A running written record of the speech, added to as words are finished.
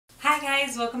Hi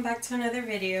guys, welcome back to another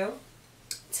video.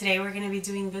 Today we're going to be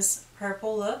doing this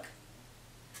purple look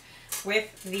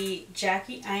with the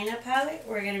Jackie AINA palette.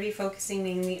 We're going to be focusing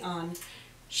mainly on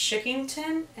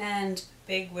Shookington and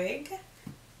Big Wig.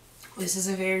 This is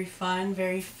a very fun,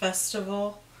 very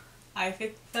festival, I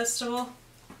think festival.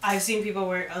 I've seen people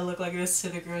wear a look like this to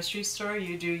the grocery store,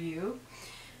 you do you.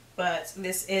 But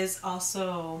this is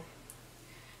also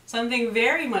something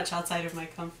very much outside of my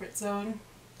comfort zone.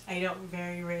 I don't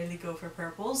very rarely go for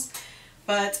purples,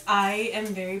 but I am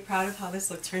very proud of how this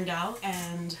look turned out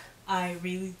and I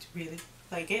really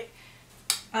like it.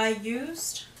 I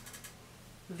used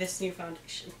this new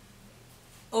foundation.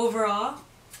 Overall,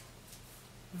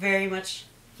 very much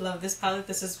love this palette.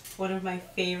 This is one of my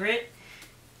favorite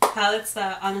palettes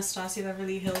that Anastasia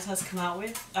Beverly Hills has come out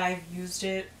with. I've used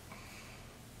it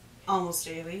almost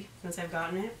daily since I've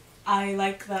gotten it. I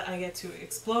like that I get to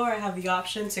explore. I have the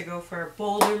option to go for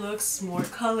bolder looks, more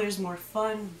colors, more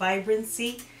fun,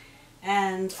 vibrancy,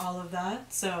 and all of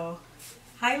that. So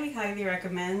highly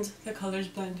recommend. The colors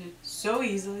blended so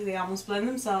easily. They almost blend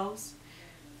themselves.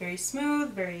 Very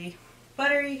smooth, very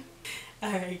buttery.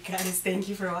 Alright guys, thank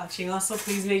you for watching. Also,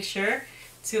 please make sure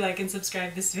to like and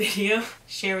subscribe this video.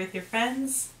 Share with your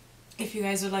friends. If you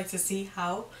guys would like to see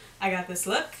how I got this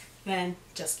look, then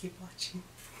just keep watching.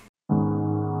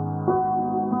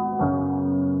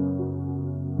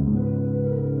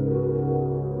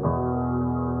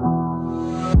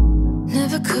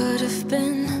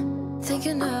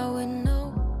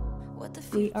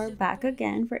 We are back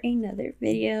again for another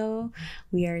video.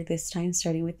 We are this time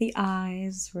starting with the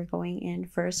eyes. We're going in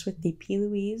first with the P.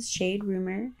 Louise Shade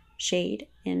Rumor shade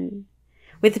in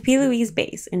with the P. Louise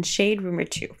base in Shade Rumor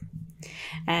 2.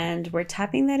 And we're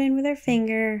tapping that in with our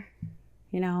finger,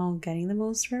 you know, getting the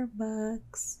most for our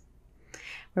bucks.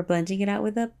 We're blending it out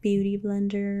with a beauty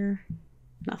blender.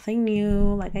 Nothing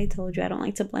new. Like I told you, I don't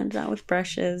like to blend it out with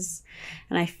brushes.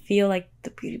 And I feel like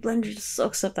the beauty blender just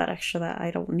soaks up that extra that I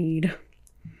don't need.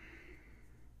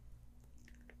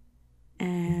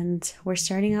 And we're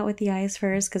starting out with the eyes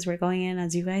first because we're going in,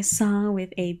 as you guys saw,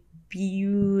 with a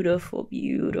beautiful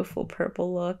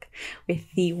purple look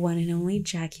with the one and only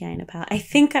Jackie AINA palette. I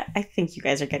think you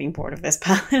guys are getting bored of this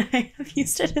palette. I have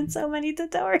used it in so many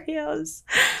tutorials.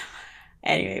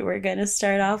 Anyway, we're gonna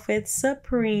start off with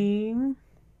Supreme.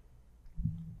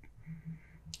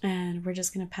 And we're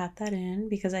just gonna pat that in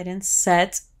because I didn't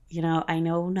set, you know, I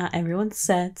know not everyone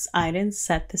sets. I didn't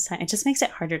set this time. It just makes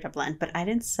it harder to blend, but I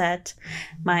didn't set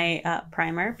my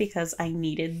primer because I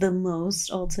needed the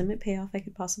most ultimate payoff I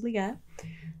could possibly get.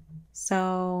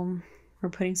 So we're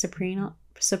putting Supreme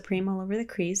all over the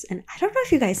crease. And I don't know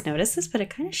if you guys notice this, but it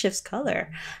kind of shifts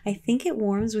color. I think it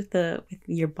warms with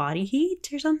your body heat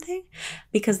or something,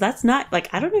 because that's not like,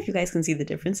 I don't know if you guys can see the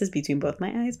differences between both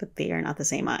my eyes, but they are not the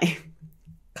same eye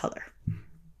color.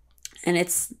 And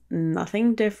it's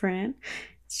nothing different.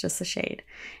 It's just a shade.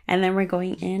 And then we're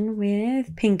going in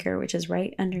with Pinker, which is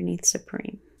right underneath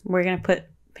Supreme. We're going to put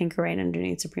Pinker right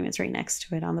underneath Supreme. It's right next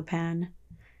to it on the pan.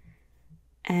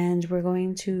 And we're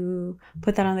going to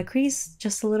put that on the crease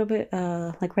just a little bit,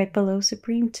 like right below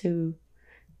Supreme to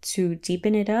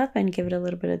deepen it up and give it a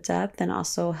little bit of depth and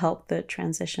also help the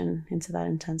transition into that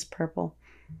intense purple.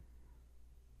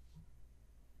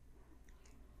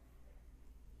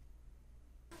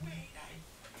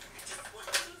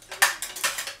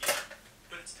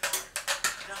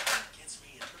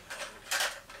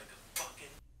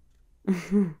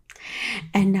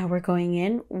 And now we're going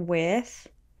in with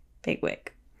Big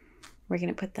Wig. We're going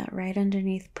to put that right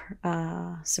underneath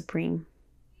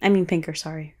Pinker,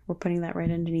 sorry. We're putting that right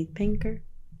underneath Pinker.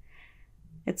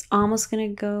 It's almost going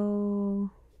to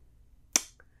go...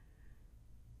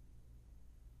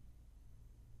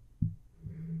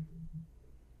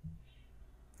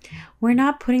 We're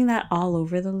not putting that all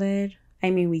over the lid. I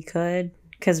mean, we could,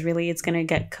 because really it's going to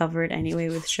get covered anyway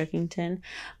with Shookington.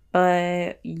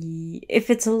 But if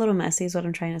it's a little messy is what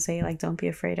I'm trying to say. Like, don't be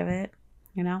afraid of it,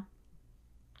 you know?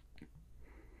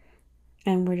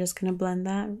 And we're just going to blend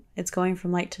that. It's going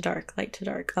from light to dark,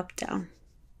 up, down.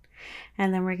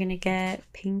 And then we're going to get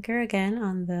Pinker again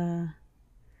on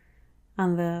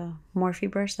the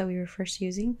Morphe brush that we were first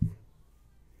using.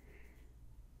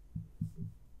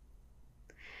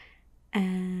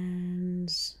 And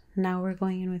now we're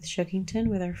going in with Shookington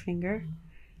with our finger.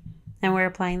 And we're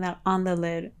applying that on the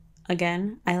lid.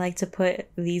 Again, I like to put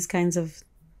these kinds of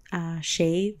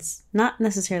shades, not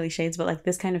necessarily shades, but like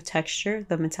this kind of texture,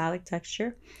 the metallic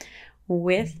texture,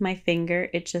 with my finger.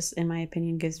 It just, in my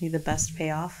opinion, gives me the best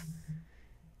payoff.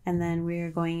 And then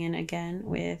we're going in again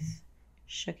with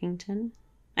Shookington.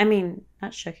 I mean,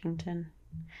 not Shookington.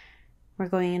 We're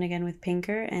going in again with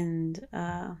Pinker and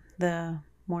the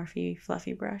Morphe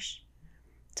fluffy brush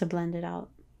to blend it out.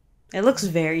 It looks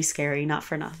very scary, not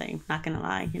for nothing, not gonna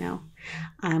lie, you know.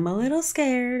 I'm a little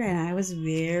scared, and I was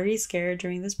very scared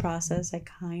during this process. I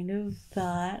kind of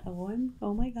thought,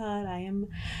 oh my god, I am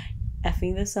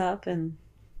effing this up in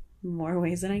more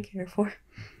ways than I care for.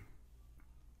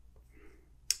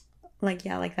 Like,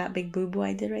 yeah, like that big boo-boo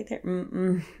I did right there.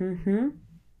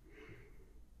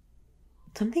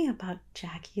 Something about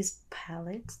Jackie's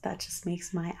palettes that just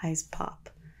makes my eyes pop.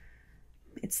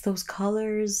 It's those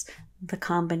colors, the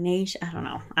combination. I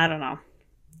don't know.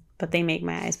 But they make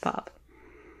my eyes pop.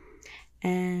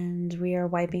 And we are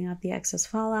wiping out the excess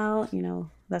fallout. You know,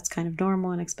 that's kind of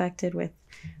normal and expected with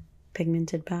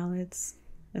pigmented palettes.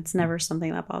 It's never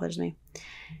something that bothers me.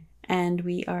 And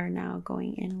we are now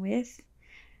going in with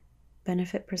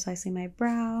Benefit Precisely My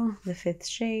Brow, the 5th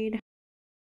shade.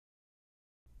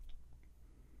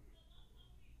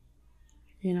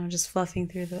 You know, just fluffing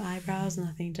through the eyebrows,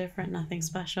 nothing different, nothing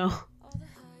special. All the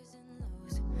highs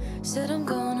and lows, said I'm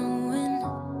gonna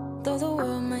win, though the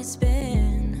world might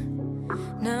spin.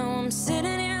 Now I'm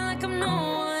sitting here like I'm no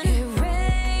one. It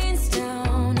rains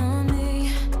down on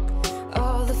me.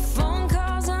 All the phone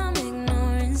calls I'm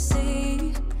ignoring,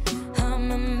 see.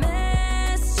 I'm a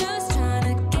mess, just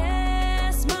trying to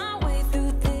guess my way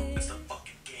through this. It's the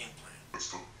fucking game plan.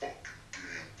 It's the fucking game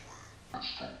plan.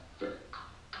 It's the fucking game plan.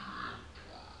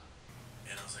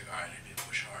 And I was like, alright, I need to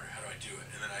push harder. How do I do it?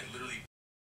 And then I literally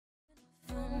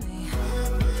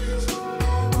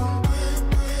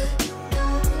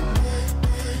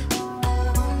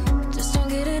Just don't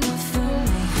get enough from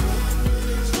me.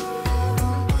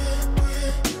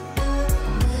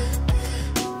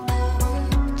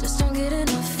 Just don't get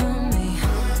enough from me.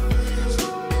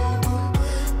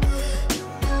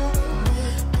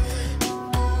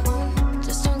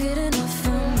 Just don't get enough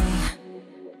from me.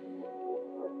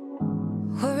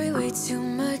 Worry way too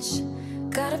much.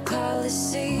 Got a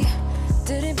policy.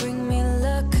 Didn't bring me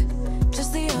luck,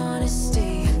 just the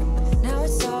honesty. Now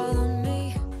it's all on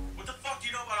me. what the fuck do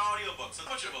you know about audiobooks? How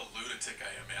much of a lunatic I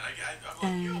am, man. I'm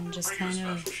like, And just bring you a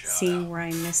kind of special shout seeing out. where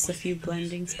I missed a few Music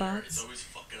blending there, spots. It's always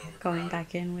fucking overcrowded. Going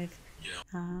back in with You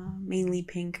know? mainly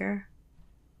Pinker.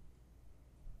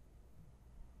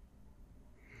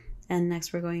 And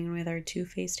next we're going in with our Too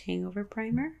Faced Hangover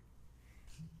Primer.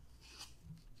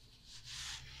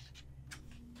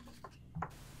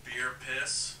 Beer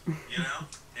piss, you know?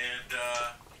 And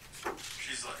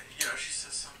she's like, you know, she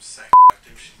says something sexy.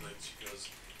 She goes,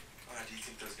 oh, do you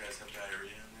think those guys have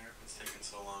diarrhea in there? It's taking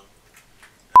so long.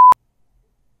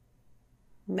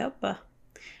 Nope.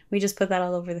 We just put that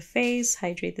all over the face,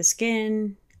 hydrate the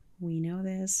skin. We know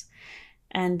this.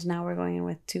 And now we're going in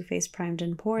with Too Faced Primed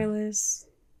and Poreless.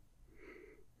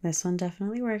 This one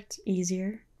definitely worked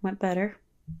easier, went better.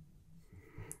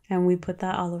 And we put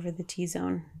that all over the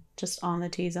T-zone, just on the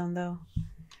T-zone though.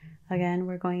 Again,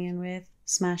 we're going in with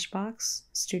Smashbox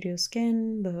Studio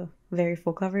Skin, the very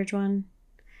full coverage one.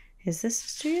 Is this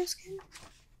Studio Skin?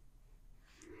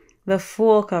 The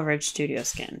full coverage Studio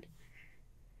Skin.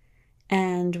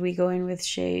 And we go in with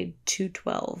shade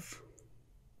 212.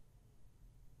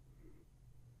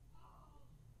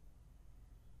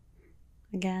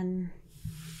 Again,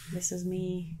 this is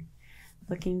me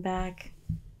looking back,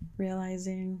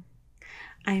 realizing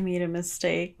I made a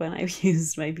mistake when I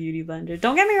used my beauty blender.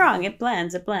 Don't get me wrong, it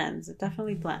blends, it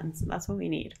definitely blends. That's what we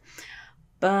need.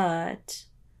 But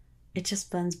it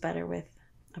just blends better with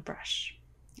a brush.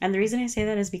 And the reason I say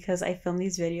that is because I filmed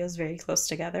these videos very close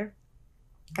together.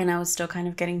 And I was still kind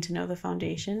of getting to know the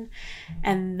foundation.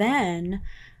 And then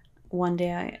one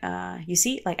day, you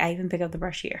see, like I even pick up the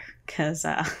brush here because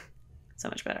so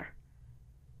much better.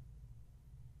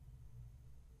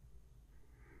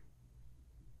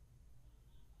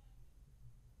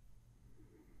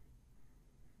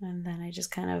 And then I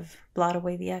just kind of blot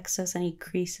away the excess, any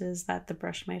creases that the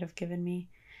brush might have given me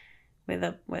with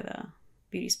a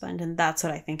beauty sponge. And that's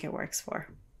what I think it works for.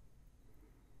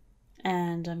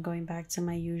 And I'm going back to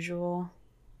my usual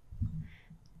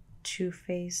Too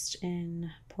Faced in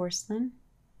Porcelain,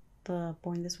 the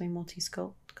Born This Way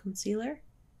Multi-Sculpt Concealer.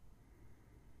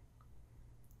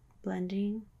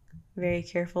 Blending. Very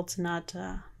careful to not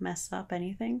mess up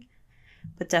anything,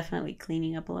 but definitely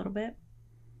cleaning up a little bit.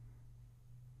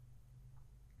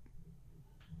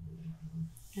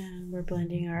 And we're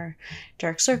blending our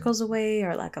dark circles away,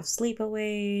 our lack of sleep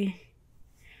away,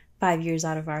 5 years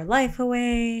out of our life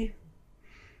away.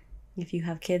 If you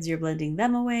have kids, you're blending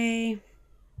them away.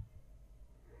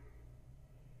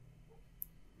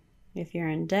 If you're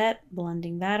in debt,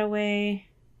 blending that away.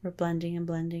 We're blending and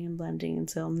blending and blending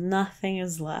until nothing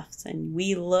is left. And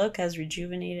we look as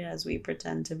rejuvenated as we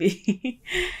pretend to be.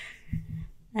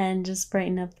 And just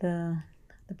brighten up the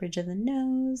bridge of the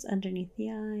nose, underneath the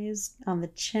eyes, on the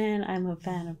chin. I'm a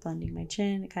fan of blending my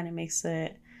chin. It kind of makes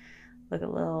it look a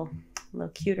little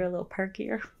cuter, a little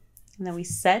perkier. And then we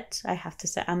set. I have to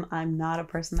set. I'm not a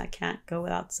person that can't go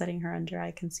without setting her under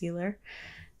eye concealer.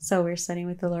 So we're setting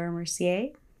with the Laura Mercier.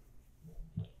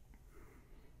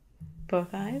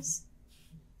 Both eyes.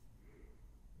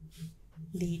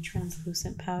 The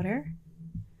translucent powder.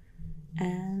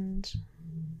 And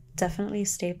definitely a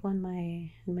staple in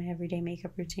my everyday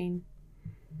makeup routine.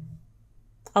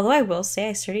 Although I will say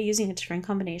I started using a different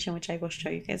combination, which I will show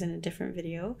you guys in a different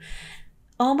video.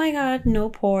 Oh my god, no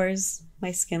pores.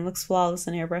 My skin looks flawless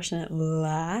and airbrush, and it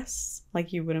lasts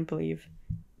like you wouldn't believe.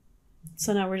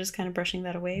 So now we're just kind of brushing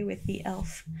that away with the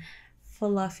e.l.f.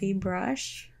 fluffy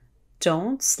brush.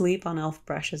 Don't sleep on e.l.f.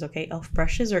 brushes, okay? e.l.f.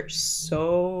 brushes are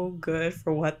so good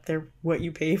for what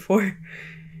you pay for.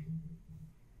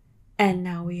 And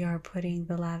now we are putting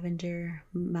the lavender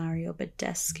Mario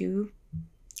Badescu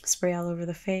spray all over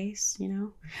the face, you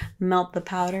know. Melt the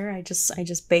powder. I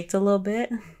just baked a little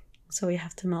bit, so we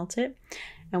have to melt it.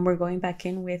 And we're going back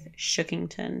in with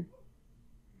Shookington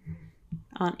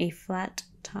on a flat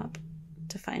top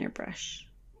definer brush.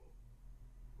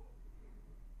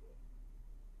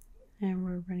 And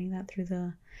we're running that through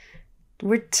the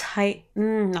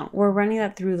we're running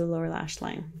that through the lower lash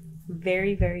line.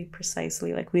 Very, very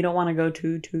precisely. Like, we don't want to go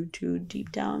too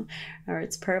deep down, or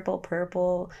it's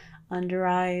purple, under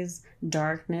eyes,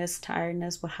 darkness,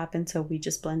 tiredness. What happened till we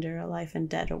just blended our life and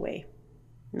dead away?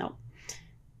 No,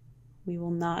 we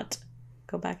will not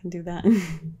go back and do that.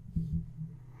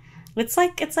 It's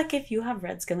like if you have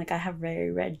red skin, like I have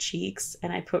very red cheeks,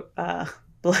 and I put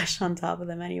blush on top of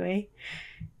them anyway.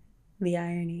 The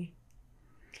irony.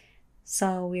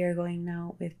 So we are going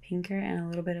now with pinker and a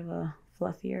little bit of a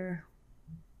fluffier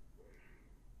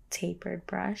tapered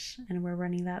brush, and we're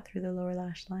running that through the lower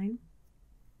lash line,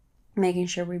 making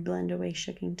sure we blend away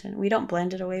Shookington. We don't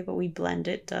blend it away, but we blend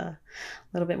it a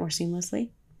little bit more seamlessly.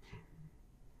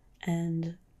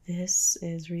 And this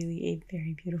is really a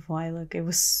very beautiful eye look. It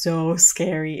was so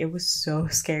scary. It was so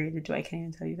scary to do. I can't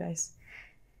even tell you guys.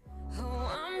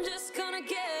 Oh, I'm just gonna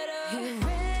get up. It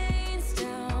rains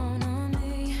down on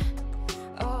me.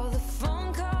 All the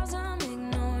phone calls I'm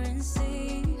ignoring,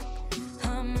 see.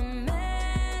 I'm a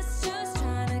mess, just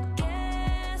trying to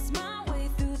guess my way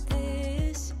through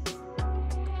this.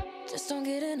 Just don't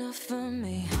get enough of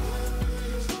me.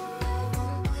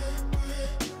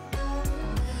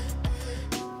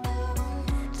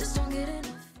 Just don't get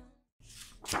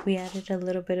enough. We added a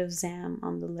little bit of Zam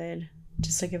on the lid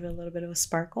just to give it a little bit of a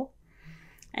sparkle.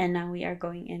 And now we are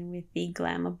going in with the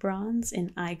Glamour Bronze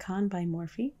in Icon by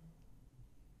Morphe.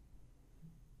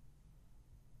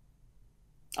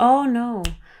 Oh no,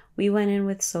 we went in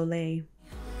with Soleil.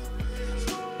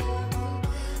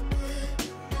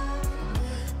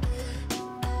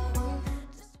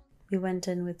 We went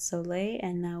in with Soleil,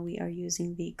 and now we are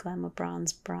using the Glamour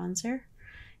Bronze Bronzer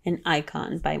in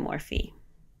Icon by Morphe.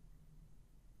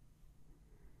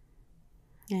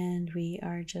 And we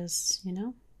are just, you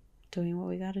know, doing what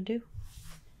we gotta do.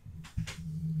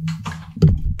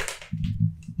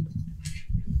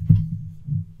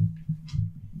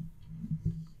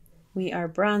 We are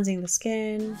bronzing the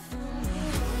skin.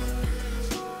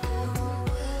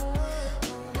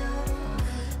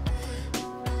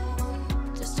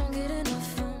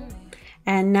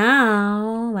 And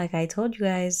now, like I told you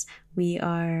guys,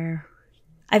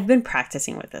 I've been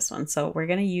practicing with this one. So we're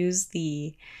gonna use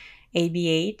the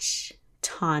ABH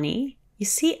Tawny. You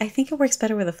see, I think it works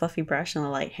better with a fluffy brush and a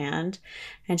light hand,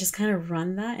 and just kind of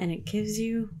run that, and it gives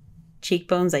you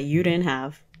cheekbones that you didn't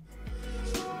have.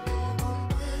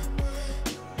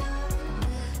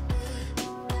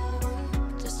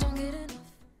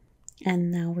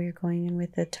 And now we're going in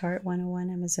with the Tarte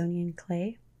 101 Amazonian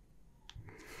Clay.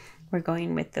 We're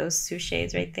going with those two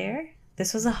shades right there.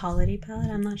 This was a holiday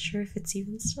palette. I'm not sure if it's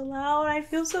even still out. I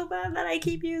feel so bad that I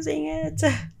keep using it.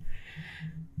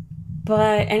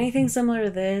 But anything similar to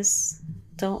this,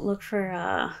 don't look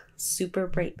for super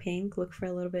bright pink. Look for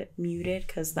a little bit muted,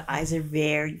 because the eyes are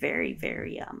very, very,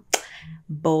 very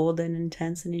bold and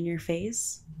intense and in your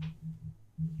face.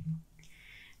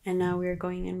 And now we're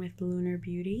going in with Lunar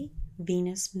Beauty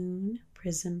Venus Moon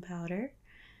Prism Powder.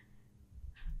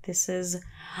 This is,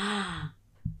 I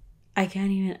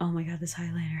can't even, oh my god, this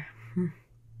highlighter.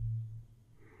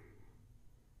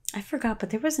 I forgot, but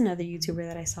there was another YouTuber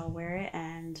that I saw wear it,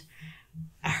 and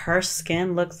her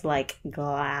skin looks like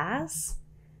glass.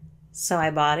 So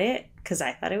I bought it, because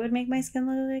I thought it would make my skin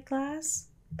look like glass,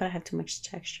 but I have too much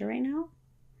texture right now.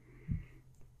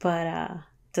 But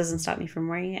doesn't stop me from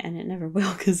wearing it, and it never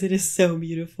will because it is so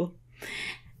beautiful.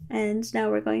 And now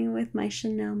we're going with my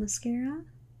Chanel mascara.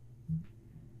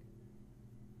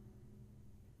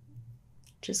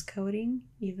 Just coating,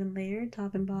 even layered,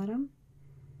 top and bottom.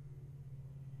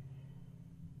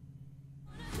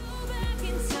 Go back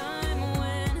in time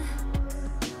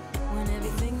when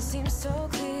everything seems so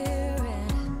clear,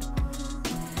 and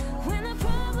when the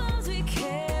problems we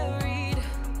carried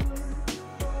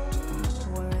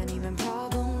weren't even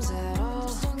problems at all.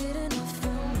 Just don't get enough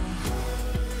from me.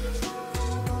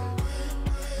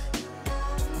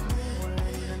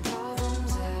 Weren't even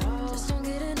problems at all. Just don't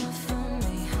get enough from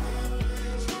me.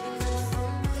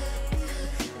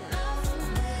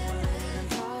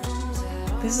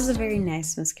 This is a very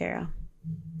nice mascara.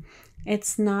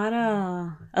 It's not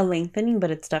a lengthening,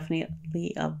 but it's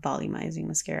definitely a volumizing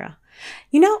mascara.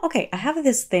 You know, okay, I have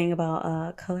this thing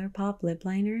about ColourPop lip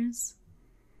liners.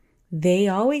 They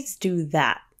always do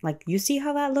that. Like, you see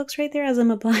how that looks right there as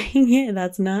I'm applying it?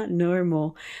 That's not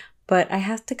normal. But I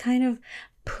have to kind of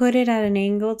put it at an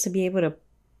angle to be able to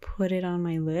put it on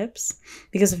my lips,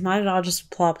 because if not, it all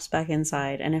just plops back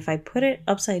inside. And if I put it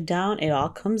upside down, it all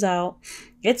comes out.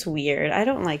 It's weird. I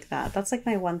don't like that. That's like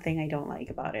my one thing I don't like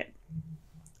about it.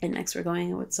 And next we're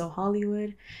going with So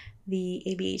Hollywood, the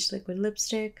ABH liquid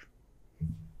lipstick.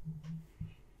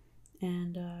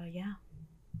 And yeah,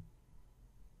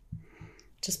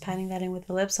 just patting that in with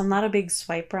the lips. I'm not a big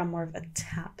swiper. I'm more of a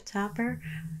tapper.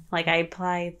 Like, I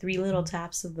apply 3 little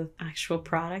taps of the actual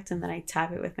product, and then I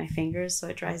tap it with my fingers so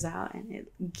it dries out, and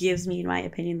it gives me, in my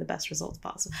opinion, the best results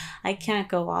possible. I can't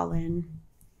go all in.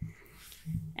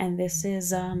 And this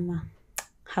is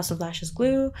House of Lashes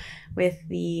glue with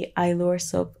the Allure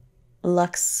Silk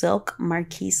Luxe Silk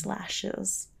Marquise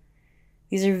lashes.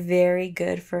 These are very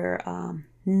good for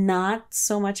not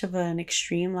so much of an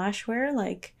extreme lash wear.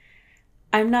 Like,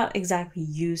 I'm not exactly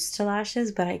used to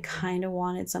lashes, but I kind of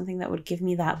wanted something that would give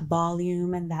me that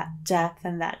volume and that depth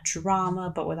and that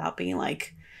drama, but without being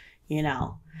like, you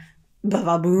know,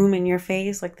 ba-ba-boom in your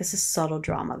face. Like, this is subtle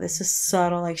drama. This is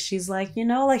subtle. Like, she's like, you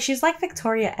know, like, she's like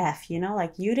Victoria F, you know,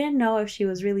 like, you didn't know if she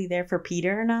was really there for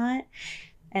Peter or not.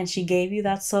 And she gave you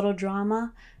that subtle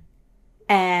drama.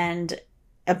 And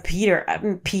Peter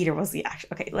was the actual,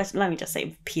 okay, let me just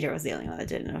say Peter was the only one that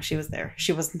didn't know she was there.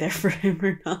 She wasn't there for him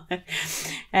or not.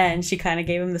 And she kind of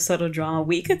gave him the subtle drama.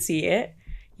 We could see it,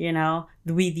 you know,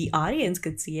 the audience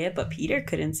could see it, but Peter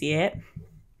couldn't see it.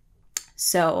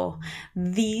 So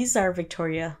these are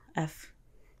Victoria F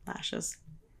lashes,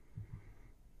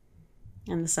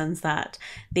 in the sense that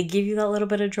they give you that little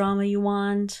bit of drama you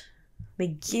want. They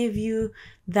give you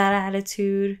that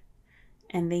attitude,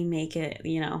 and they make it,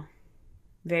 you know,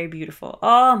 very beautiful.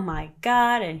 Oh my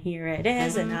god, and here it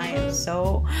is, and I am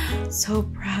so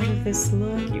proud of this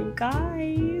look, you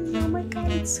guys. Oh my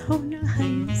god, it's so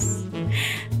nice.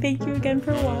 Thank you again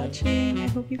for watching. I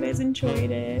hope you guys enjoyed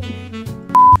it.